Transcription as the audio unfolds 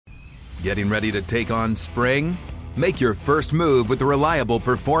Getting ready to take on spring? Make your first move with the reliable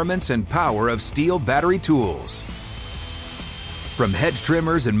performance and power of Steel battery tools. From hedge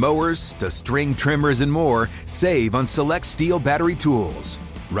trimmers and mowers to string trimmers and more, save on select Steel battery tools.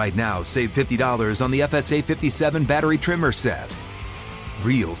 Right now, save $50 on the FSA 57 battery trimmer set.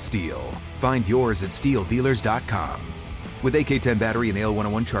 Real Steel. Find yours at SteelDealers.com. With AK-10 battery and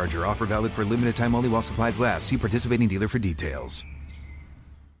AL101 charger, offer valid for limited time only while supplies last. See participating dealer for details.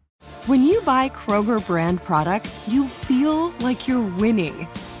 When you buy Kroger brand products, you feel like you're winning.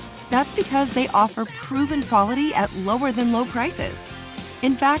 That's because they offer proven quality at lower than low prices.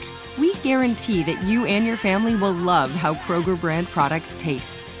 In fact, we guarantee that you and your family will love how Kroger brand products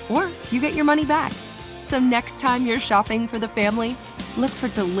taste, or you get your money back. So next time you're shopping for the family, look for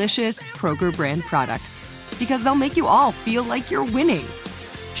delicious Kroger brand products, because they'll make you all feel like you're winning.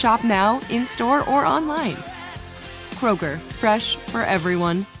 Shop now, in-store, or online. Kroger, fresh for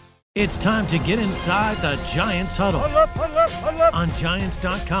everyone. It's time to get inside the Giants huddle. Huddle up. On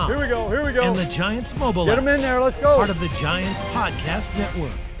Giants.com. Here we go. And the Giants mobile Get app. them in there, let's go. Part of the Giants Podcast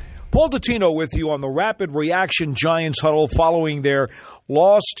Network. Paul Dottino with you on the Rapid Reaction Giants huddle following their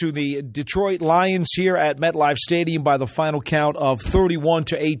loss to the Detroit Lions here at MetLife Stadium by the final count of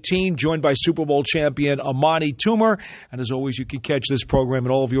 31-18, joined by Super Bowl champion Amani Toomer. And as always, you can catch this program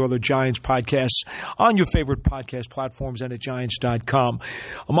and all of your other Giants podcasts on your favorite podcast platforms and at Giants.com.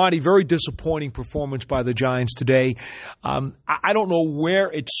 Amani, very disappointing performance by the Giants today. I don't know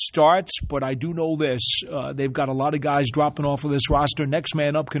where it starts, but I do know this. They've got a lot of guys dropping off of this roster. Next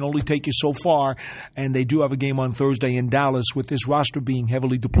man up can only take you so far, and they do have a game on Thursday in Dallas with this roster being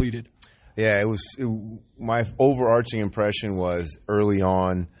heavily depleted. Yeah, my overarching impression was early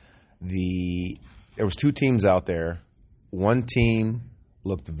on there was two teams out there. One team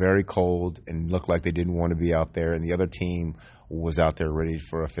looked very cold and looked like they didn't want to be out there, and the other team was out there ready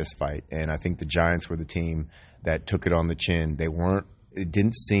for a fist fight. And I think the Giants were the team that took it on the chin. It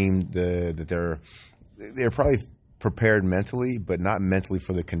didn't seem that they're probably prepared mentally, but not mentally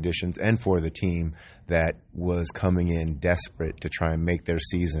for the conditions and for the team that was coming in desperate to try and make their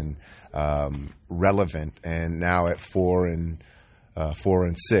season relevant. And now at 4-6,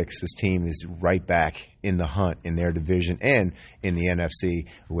 this team is right back in the hunt in their division and in the NFC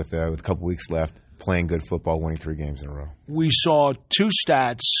with a couple weeks left, playing good football, winning 3 games in a row. We saw two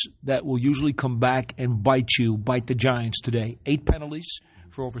stats that will usually come back and bite the Giants today. 8 penalties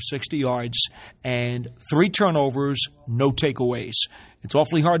for over 60 yards, and 3 turnovers, no takeaways. It's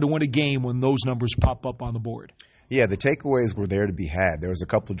awfully hard to win a game when those numbers pop up on the board. Yeah, the takeaways were there to be had. There was a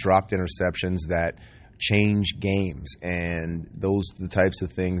couple dropped interceptions that changed games, and those are the types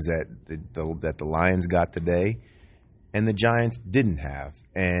of things that the Lions got today and the Giants didn't have.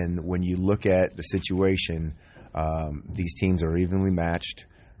 And when you look at the situation, these teams are evenly matched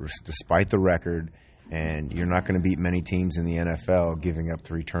despite the record. And you're not going to beat many teams in the NFL giving up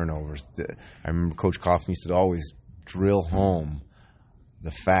 3 turnovers. I remember Coach Coughlin used to always drill home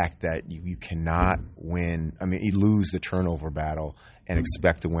the fact that you cannot win. I mean, you lose the turnover battle and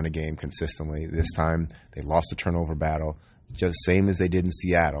expect to win a game consistently. This time, they lost the turnover battle, just same as they did in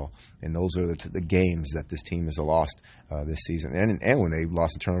Seattle. And those are the games that this team has lost this season. And when they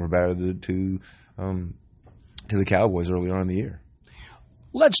lost the turnover battle to the Cowboys early on in the year.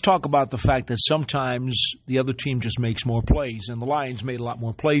 Let's talk about the fact that sometimes the other team just makes more plays, and the Lions made a lot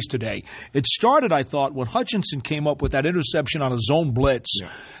more plays today. It started, I thought, when Hutchinson came up with that interception on a zone blitz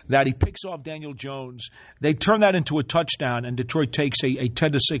that he picks off Daniel Jones. They turn that into a touchdown, and Detroit takes a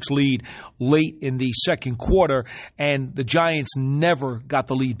 10-6 lead late in the second quarter, and the Giants never got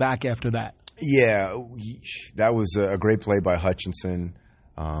the lead back after that. Yeah, that was a great play by Hutchinson.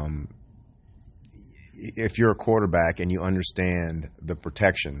 If you're a quarterback and you understand the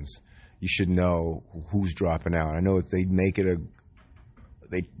protections, you should know who's dropping out. I know if they make it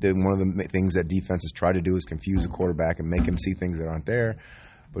one of the things that defenses try to do is confuse the quarterback and make him see things that aren't there.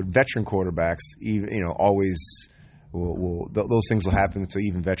 But veteran quarterbacks, always those things will happen to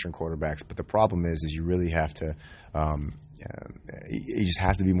even veteran quarterbacks. But the problem is you really have to. You just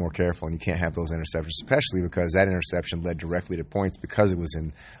have to be more careful, and you can't have those interceptions, especially because that interception led directly to points because it was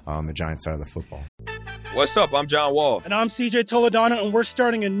in the Giants side of the football. What's up? I'm John Wall. And I'm CJ Toledano, and we're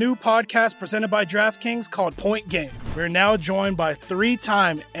starting a new podcast presented by DraftKings called Point Game. We're now joined by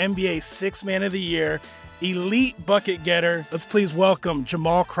 3-time NBA Sixth Man of the Year, elite bucket getter. Let's please welcome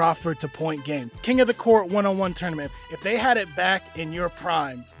Jamal Crawford to Point Game. King of the Court one-on-one tournament. If they had it back in your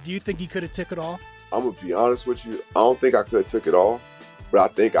prime, do you think you could have took it all? I'm going to be honest with you. I don't think I could have took it all, but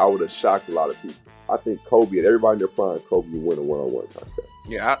I think I would have shocked a lot of people. I think Kobe and everybody in their prime, Kobe would win a one-on-one contest.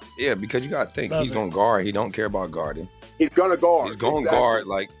 Yeah, because you got to think, he's going to guard. He don't care about guarding. He's going to guard. He's going to guard.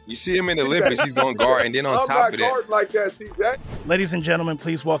 Like, you see him in the Olympics, he's going to guard. And then on top of that. I'm not guarding like that, CJ. Ladies and gentlemen,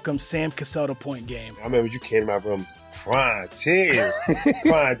 please welcome Sam Cassell to Point Game. I remember you came to my room crying, tears,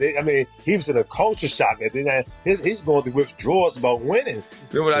 crying. I mean, he was in a culture shock. And then he's going through withdrawals about winning.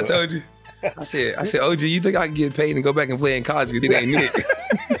 Remember what I told you? I said, OG, you think I can get paid and go back and play in college because it ain't Nick?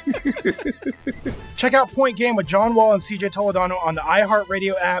 Check out Point Game with John Wall and CJ Toledano on the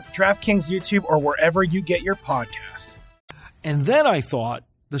iHeartRadio app, DraftKings YouTube, or wherever you get your podcasts. And then I thought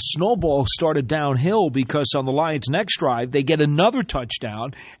the snowball started downhill because on the Lions' next drive, they get another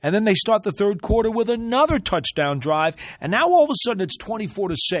touchdown, and then they start the third quarter with another touchdown drive, and now all of a sudden it's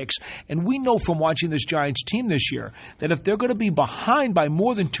 24-6. And we know from watching this Giants team this year that if they're going to be behind by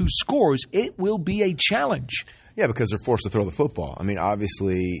more than 2 scores, it will be a challenge. Yeah, because they're forced to throw the football. I mean,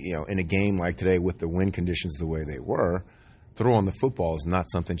 obviously, in a game like today with the wind conditions the way they were, throwing the football is not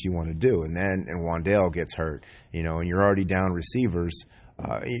something you want to do. And then Wan'Dale gets hurt, and you're already down receivers.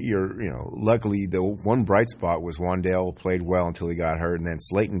 Luckily the one bright spot was Wan'Dale played well until he got hurt, and then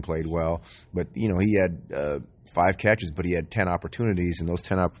Slayton played well. But, he had 5 catches, but he had 10 opportunities. And those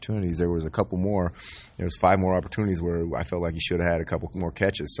 10 opportunities, there was a couple more. There was 5 more opportunities where I felt like he should have had a couple more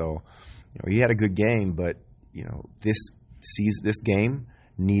catches. So, he had a good game, but, this game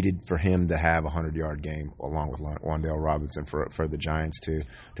needed for him to have a 100-yard game along with Wan'Dale Robinson for the Giants to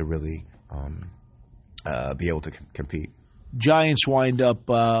really be able to compete. Giants wind up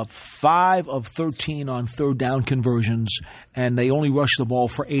 5 of 13 on third down conversions, and they only rush the ball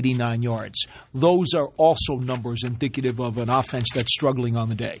for 89 yards. Those are also numbers indicative of an offense that's struggling on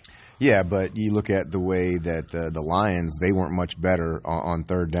the day. Yeah, but you look at the way that the Lions, they weren't much better on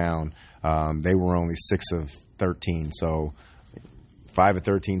third down. They were only 6 of 13, so 5 of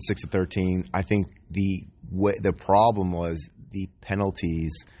 13, 6 of 13. I think the problem was the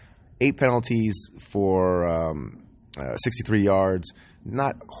penalties. 8 penalties for 63 yards,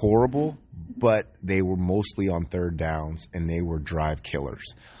 not horrible, but they were mostly on third downs, and they were drive killers.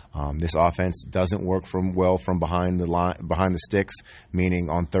 This offense doesn't work from behind the sticks, meaning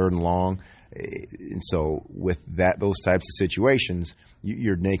on third and long. And so with those types of situations,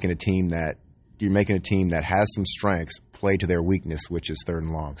 you're making a team that has some strengths play to their weakness, which is third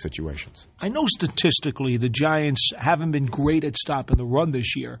and long situations. I know statistically the Giants haven't been great at stopping the run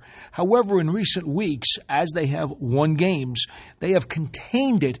this year. However, in recent weeks, as they have won games, they have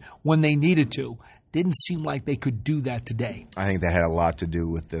contained it when they needed to. Didn't seem like they could do that today. I think that had a lot to do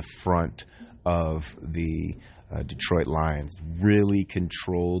with the front of the Detroit Lions. Really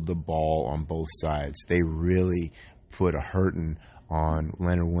controlled the ball on both sides. They really put a hurting on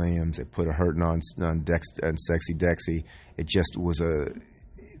Leonard Williams. It put a hurting on Sexy Dexy. It just was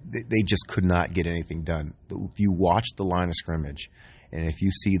they just could not get anything done. If you watch the line of scrimmage, and if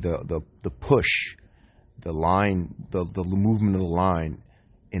you see the push, the line, the movement of the line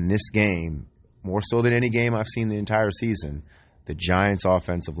in this game, more so than any game I've seen the entire season, the Giants'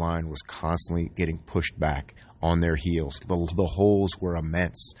 offensive line was constantly getting pushed back on their heels. The holes were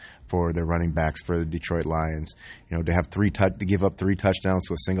immense for their running backs for the Detroit Lions. To have to give up 3 touchdowns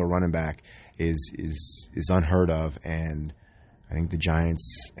to a single running back is unheard of, and I think the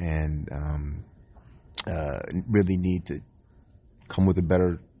Giants really need to come with a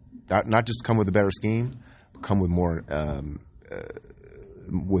better, not just come with a better scheme, but come with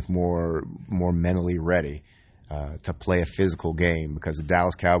more mentally ready to play a physical game, because the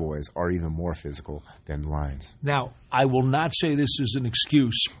Dallas Cowboys are even more physical than the Lions. Now, I will not say this is an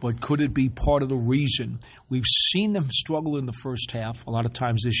excuse, but could it be part of the reason we've seen them struggle in the first half a lot of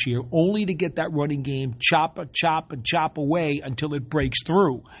times this year, only to get that running game chop away until it breaks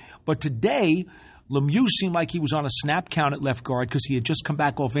through? But today, Lemieux seemed like he was on a snap count at left guard because he had just come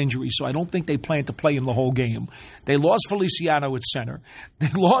back off injury, so I don't think they planned to play him the whole game. They lost Feliciano at center. They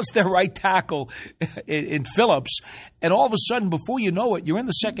lost their right tackle in Phillips. And all of a sudden, before you know it, you're in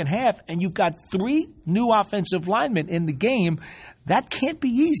the second half, and you've got 3 new offensive linemen in the game. That can't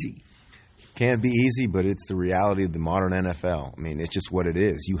be easy. Can't be easy, but it's the reality of the modern NFL. I mean, it's just what it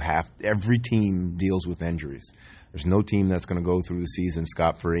is. Every team deals with injuries. There's no team that's going to go through the season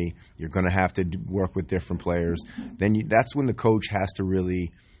scot-free. You're going to have to work with different players. That's when the coach has to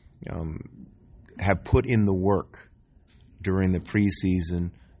really have put in the work during the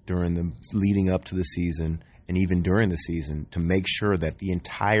preseason, during the leading up to the season, and even during the season to make sure that the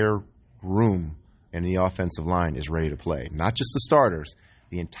entire room and the offensive line is ready to play. Not just the starters,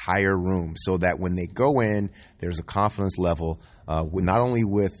 the entire room, so that when they go in, there's a confidence level, not only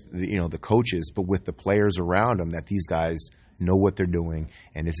with the coaches, but with the players around them, that these guys know what they're doing,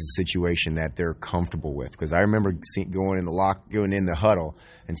 and this is a situation that they're comfortable with. Because I remember going in the huddle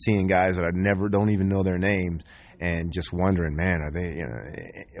and seeing guys that I don't even know their names, and just wondering, man, are they,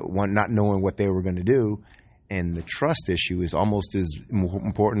 not knowing what they were going to do. And the trust issue is almost as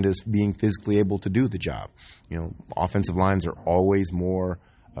important as being physically able to do the job. Offensive lines are always more.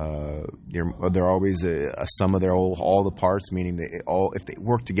 They're always a sum of all the parts, meaning if they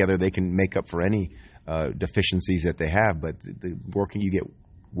work together, they can make up for any deficiencies that they have. But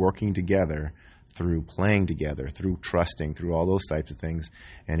working together through playing together, through trusting, through all those types of things.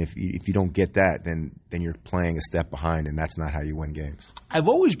 And if you don't get that, then you're playing a step behind, and that's not how you win games. I've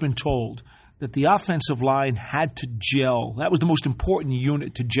always been told that the offensive line had to gel. That was the most important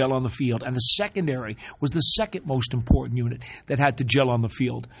unit to gel on the field. And the secondary was the second most important unit that had to gel on the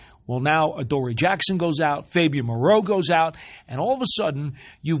field. Well, now Adoree Jackson goes out, Fabian Moreau goes out, and all of a sudden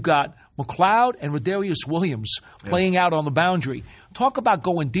you've got McLeod and Rodarius Williams playing out on the boundary. Talk about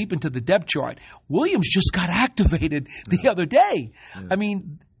going deep into the depth chart. Williams just got activated the other day. I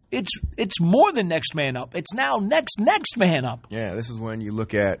mean, it's more than next man up. It's now next man up. Yeah, this is when you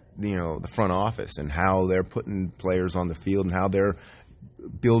look at the front office and how they're putting players on the field and how they're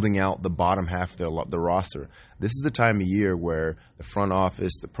building out the bottom half of the roster. This is the time of year where the front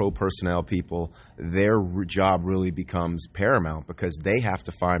office, the pro personnel people, their job really becomes paramount because they have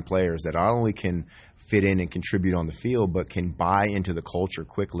to find players that not only can fit in and contribute on the field, but can buy into the culture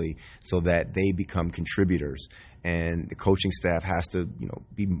quickly so that they become contributors. And the coaching staff has to,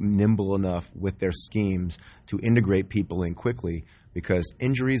 be nimble enough with their schemes to integrate people in quickly because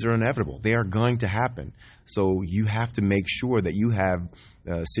injuries are inevitable. They are going to happen. So you have to make sure that you have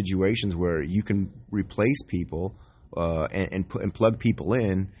situations where you can replace people and plug people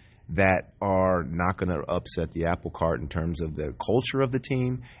in that are not going to upset the apple cart in terms of the culture of the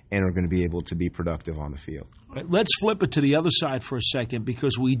team and are going to be able to be productive on the field. Right, let's flip it to the other side for a second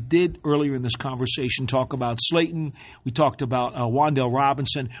because we did earlier in this conversation talk about Slayton. We talked about Wan'Dale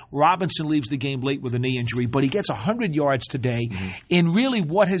Robinson. Robinson leaves the game late with a knee injury, but he gets 100 yards today in really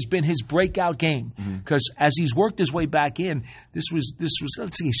what has been his breakout game because as he's worked his way back in, this was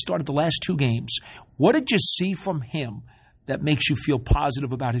let's see, he started the last 2 games. What did you see from him that makes you feel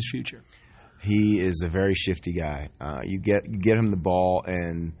positive about his future? He is a very shifty guy. You get him the ball,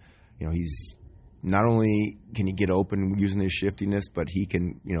 and he's not only can he get open using his shiftiness, but he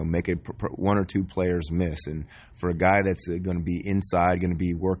can make one or two players miss. And for a guy that's going to be inside, going to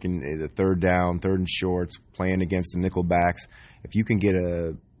be working the third down, third and shorts, playing against the nickel backs, if you can get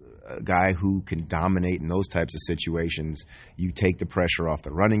a guy who can dominate in those types of situations, you take the pressure off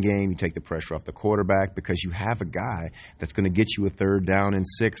the running game, you take the pressure off the quarterback because you have a guy that's going to get you a third down and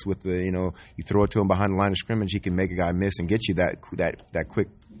 6 with the, you throw it to him behind the line of scrimmage, he can make a guy miss and get you that quick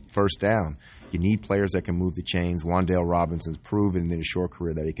first down. You need players that can move the chains. Wan'Dale Robinson's proven in his short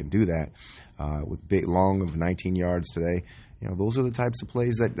career that he can do that with long of 19 yards today. Those are the types of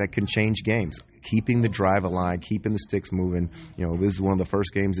plays that can change games. Keeping the drive alive, keeping the sticks moving. This is one of the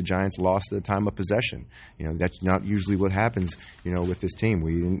first games the Giants lost at the time of possession. That's not usually what happens, with this team.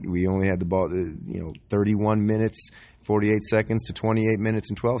 We only had the ball, 31 minutes, 48 seconds to 28 minutes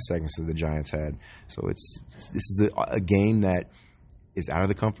and 12 seconds that the Giants had. So this is a game that is out of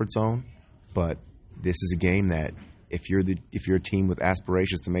the comfort zone, but this is a game that if you're a team with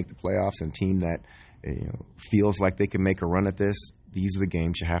aspirations to make the playoffs and a team that feels like they can make a run at this, these are the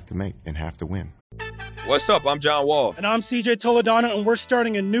games you have to make and have to win. What's up? I'm John Wall. And I'm CJ Toledano, and we're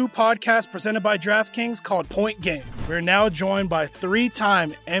starting a new podcast presented by DraftKings called Point Game. We're now joined by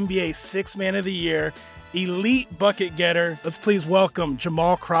 3-time NBA Sixth Man of the Year, elite bucket getter. Let's please welcome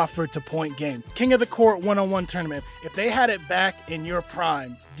Jamal Crawford to Point Game. King of the Court one-on-one tournament. If they had it back in your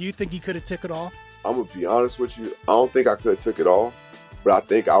prime, do you think you could have took it all? I'm going to be honest with you. I don't think I could have took it all, but I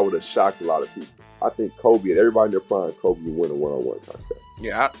think I would have shocked a lot of people. I think Kobe and everybody in their prime, Kobe would win a one-on-one contest.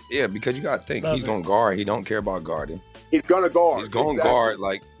 Yeah, because you got to think, he's going to guard. He don't care about guarding. He's going to guard. He's going to guard.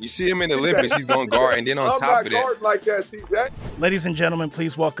 Like, you see him in the Olympics, he's going to guard. And then on top of that. I'm not guarding like that, CJ. Ladies and gentlemen,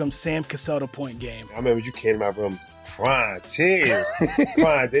 please welcome Sam Cassell to Point Game. I remember you came to my room crying, tears.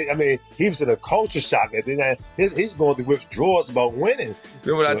 Crying. I mean, he was in a culture shock. And then he's going through withdrawals about winning.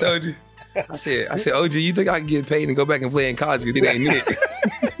 Remember what I told you? I said, OG, you think I can get paid and go back and play in college because it ain't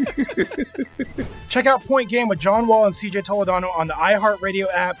it? Check out Point Game with John Wall and CJ Toledano on the iHeartRadio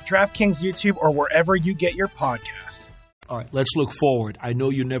app, DraftKings YouTube, or wherever you get your podcasts. All right, let's look forward. I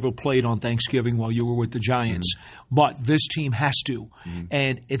know you never played on Thanksgiving while you were with the Giants, but this team has to.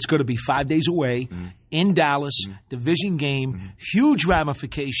 And it's going to be 5 days away in Dallas, division game, huge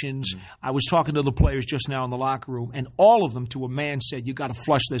ramifications. I was talking to the players just now in the locker room, and all of them to a man said, you got to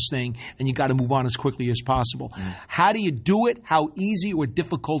flush this thing and you got to move on as quickly as possible. How do you do it? How easy or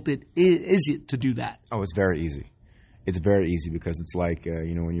difficult is it to do that? Oh, it's very easy. It's very easy because it's like,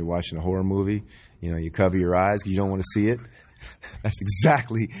 when you're watching a horror movie, you cover your eyes because you don't want to see it. That's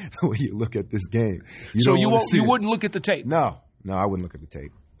exactly the way you look at this game. You wouldn't look at the tape? No, I wouldn't look at the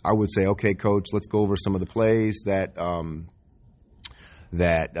tape. I would say, okay, coach, let's go over some of the plays that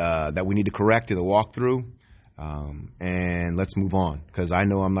we need to correct in the walkthrough, and let's move on. Because I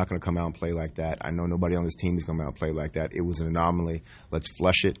know I'm not going to come out and play like that. I know nobody on this team is going to come out and play like that. It was an anomaly. Let's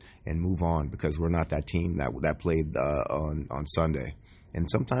flush it and move on because we're not that team that played on Sunday. And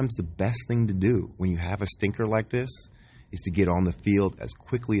sometimes the best thing to do when you have a stinker like this is to get on the field as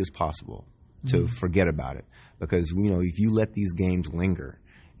quickly as possible to forget about it. Because, if you let these games linger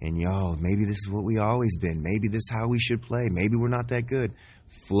and, maybe this is what we always been. Maybe this is how we should play. Maybe we're not that good.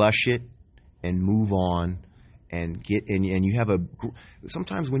 Flush it and move on and you have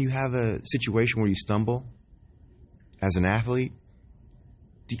sometimes when you have a situation where you stumble as an athlete,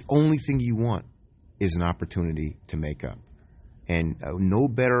 the only thing you want is an opportunity to make up. And no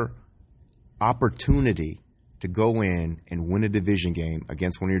better opportunity to go in and win a division game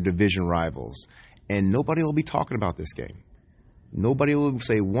against one of your division rivals. And nobody will be talking about this game. Nobody will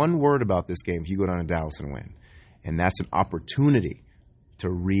say one word about this game if you go down to Dallas and win. And that's an opportunity to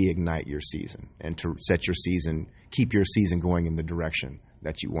reignite your season and to keep your season going in the direction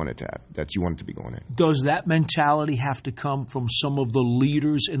that you want it to be going in. Does that mentality have to come from some of the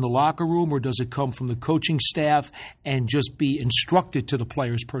leaders in the locker room, or does it come from the coaching staff and just be instructed to the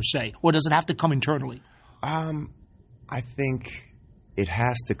players per se? Or does it have to come internally? I think it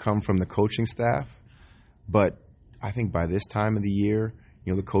has to come from the coaching staff, but I think by this time of the year,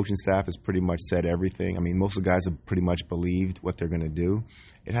 the coaching staff has pretty much said everything. I mean, most of the guys have pretty much believed what they're going to do.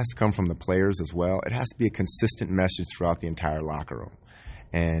 It has to come from the players as well. It has to be a consistent message throughout the entire locker room,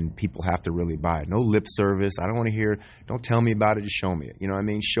 and people have to really buy it. No lip service. I don't want to hear, don't tell me about it, just show me it. You know what I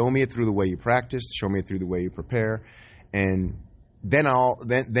mean? Show me it through the way you practice. Show me it through the way you prepare, and then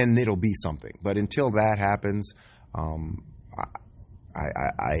it'll be something. But until that happens, I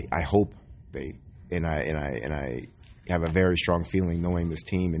hope I have a very strong feeling knowing this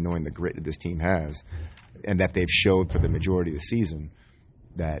team and knowing the grit that this team has, and that they've showed for the majority of the season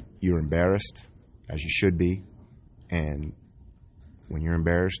that you're embarrassed, as you should be, and when you're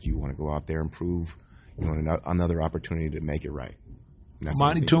embarrassed, you want to go out there and prove you want another opportunity to make it right.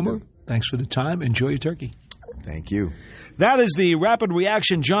 Monty Toomer, thanks for the time. Enjoy your turkey. Thank you. That is the Rapid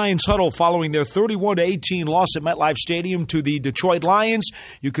Reaction Giants huddle following their 31-18 loss at MetLife Stadium to the Detroit Lions.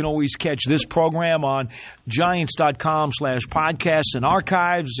 You can always catch this program on Giants.com/podcasts and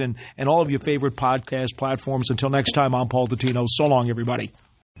archives and all of your favorite podcast platforms. Until next time, I'm Paul Dottino. So long, everybody.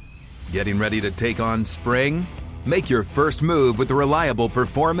 Getting ready to take on spring? Make your first move with the reliable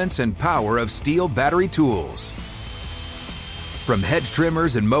performance and power of Steel battery tools. From hedge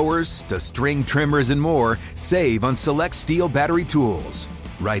trimmers and mowers to string trimmers and more, save on select Steel battery tools.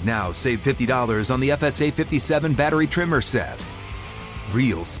 Right now, save $50 on the FSA 57 battery trimmer set.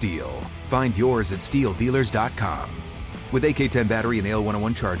 Real Steel. Find yours at SteelDealers.com. With AK-10 battery and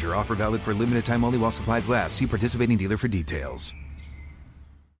AL101 charger, offer valid for limited time only while supplies last. See participating dealer for details.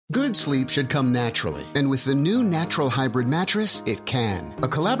 Good sleep should come naturally, and with the new Natural Hybrid mattress, it can. A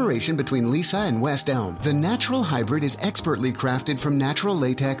collaboration between Lisa and West Elm, the Natural Hybrid is expertly crafted from natural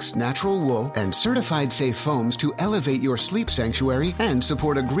latex, natural wool, and certified safe foams to elevate your sleep sanctuary and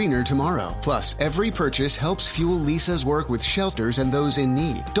support a greener tomorrow. Plus, every purchase helps fuel Lisa's work with shelters and those in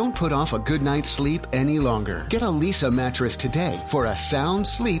need. Don't put off a good night's sleep any longer. Get a Lisa mattress today for a sound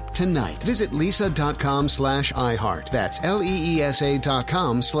sleep tonight. Visit lisa.com/iHeart. That's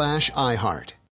LEESA.com/iHeart.